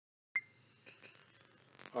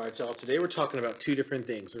All right, y'all. Today we're talking about two different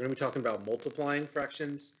things. We're going to be talking about multiplying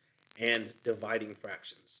fractions and dividing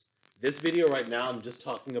fractions. This video right now, I'm just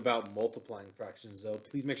talking about multiplying fractions, though.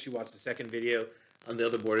 Please make sure you watch the second video on the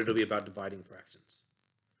other board. It'll be about dividing fractions.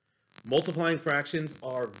 Multiplying fractions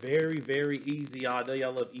are very, very easy. I know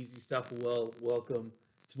y'all love easy stuff. Well, welcome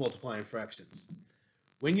to multiplying fractions.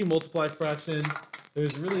 When you multiply fractions,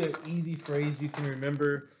 there's really an easy phrase you can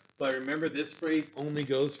remember. But remember, this phrase only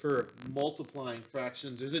goes for multiplying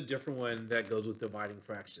fractions. There's a different one that goes with dividing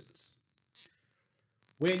fractions.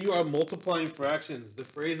 When you are multiplying fractions, the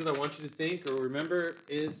phrase that I want you to think or remember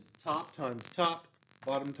is top times top,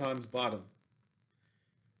 bottom times bottom.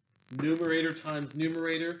 Numerator times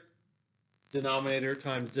numerator, denominator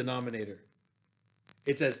times denominator.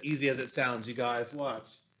 It's as easy as it sounds, you guys.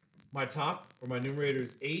 Watch. My top, or my numerator,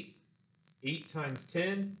 is 8. 8 times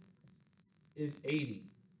 10 is 80.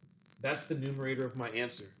 That's the numerator of my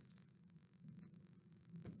answer.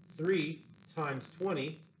 3 times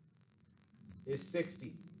 20 is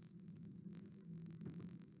 60.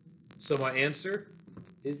 So my answer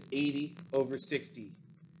is 80 over 60.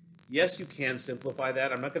 Yes, you can simplify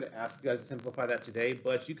that. I'm not going to ask you guys to simplify that today,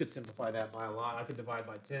 but you could simplify that by a lot. I could divide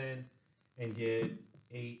by 10 and get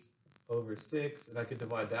 8 over 6, and I could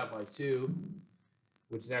divide that by 2,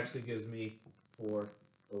 which actually gives me 4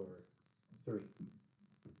 over 3.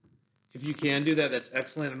 If you can do that, that's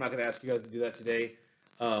excellent. I'm not going to ask you guys to do that today.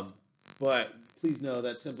 But please know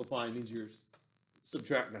that simplifying means you're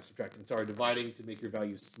dividing to make your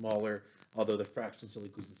value smaller, although the fraction still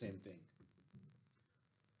equals the same thing.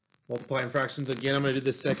 Multiplying fractions again, I'm going to do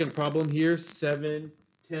the second problem here. 7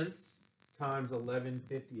 tenths times 11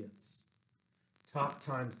 fiftieths. Top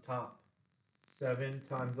times top. 7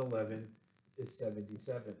 times 11 is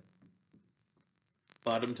 77.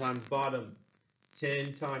 Bottom times bottom.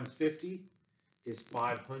 10 times 50 is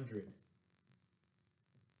 500.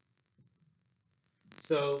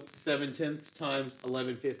 So 7 tenths times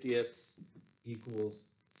 11 fiftieths equals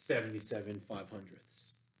 77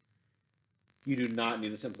 500ths. You do not need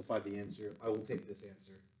to simplify the answer. I will take this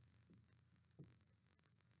answer.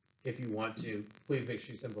 If you want to, please make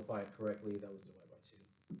sure you simplify it correctly. That was divided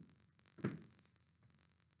by 2.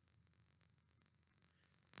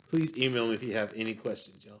 Please email me if you have any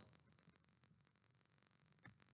questions, y'all.